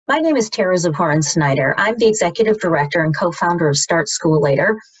My name is Terra Ziporyn Snider. I'm the executive director and co-founder of Start School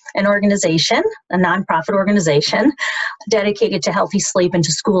Later, an organization, a nonprofit organization dedicated to healthy sleep and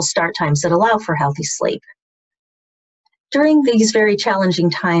to school start times that allow for healthy sleep. During these very challenging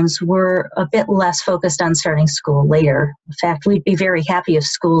times, we're a bit less focused on starting school later. In fact, we'd be very happy if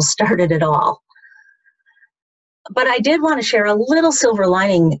schools started at all. But I did want to share a little silver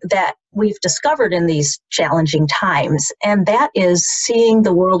lining that we've discovered in these challenging times, and that is seeing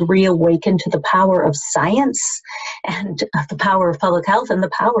the world reawaken to the power of science and the power of public health and the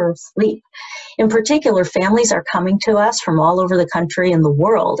power of sleep. In particular, families are coming to us from all over the country and the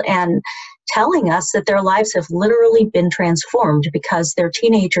world and telling us that their lives have literally been transformed because their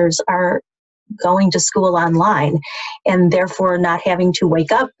teenagers are going to school online and therefore not having to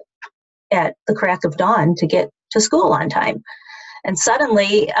wake up at the crack of dawn to get to school on time. And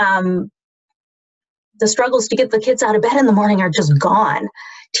suddenly, the struggles to get the kids out of bed in the morning are just gone.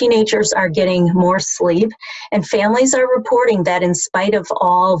 Teenagers are getting more sleep, and families are reporting that in spite of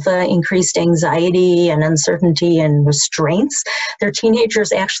all the increased anxiety and uncertainty and restraints, their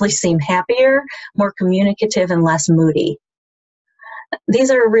teenagers actually seem happier, more communicative, and less moody.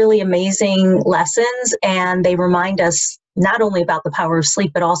 These are really amazing lessons, and they remind us not only about the power of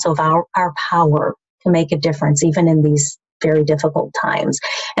sleep, but also of our power to make a difference, even in these very difficult times.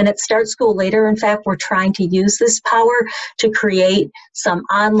 And at Start School Later, in fact, we're trying to use this power to create some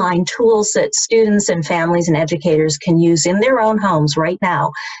online tools that students and families and educators can use in their own homes right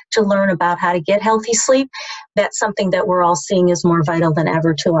now to learn about how to get healthy sleep. That's something that we're all seeing is more vital than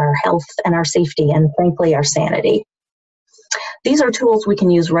ever to our health and our safety and, frankly, our sanity. These are tools we can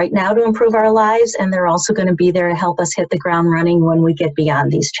use right now to improve our lives, and they're also going to be there to help us hit the ground running when we get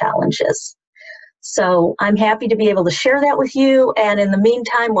beyond these challenges. So I'm happy to be able to share that with you. And in the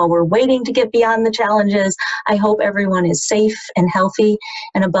meantime, while we're waiting to get beyond the challenges, I hope everyone is safe and healthy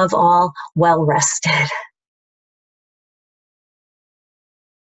and above all, well rested.